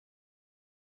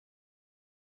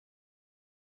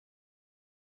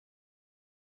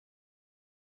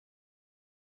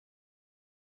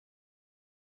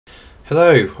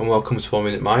Hello and welcome to 1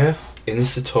 Minute Maya. In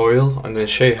this tutorial I'm going to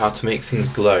show you how to make things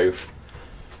glow.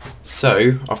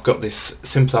 So I've got this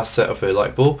simple asset of a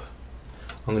light bulb.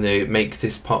 I'm going to make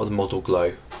this part of the model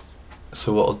glow.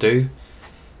 So what I'll do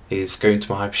is go into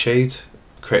my hypershade,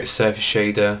 create a surface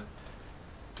shader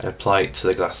and apply it to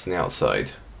the glass on the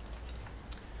outside.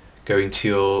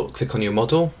 Click on your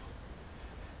model,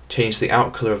 change the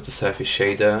out colour of the surface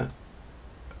shader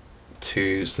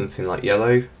to something like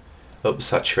yellow, up the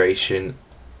saturation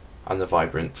and the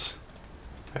vibrance.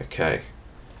 Okay,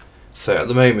 so at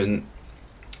the moment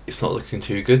it's not looking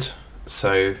too good,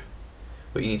 so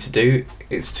what you need to do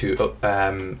is to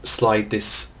slide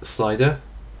this slider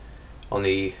on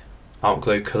the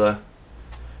outglow colour,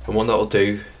 and what that will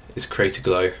do is create a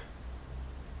glow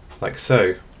like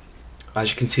so. As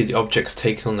you can see, the object's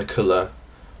taken on the colour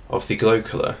of the glow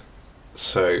colour,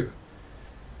 so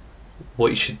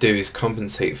what you should do is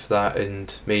compensate for that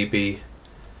and maybe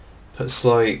put a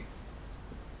slight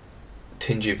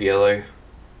tinge of yellow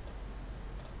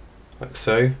like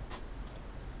so,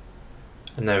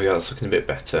 and there we go, that's looking a bit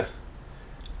better.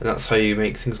 And that's how you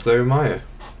make things glow in Maya,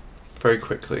 very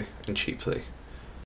quickly and cheaply.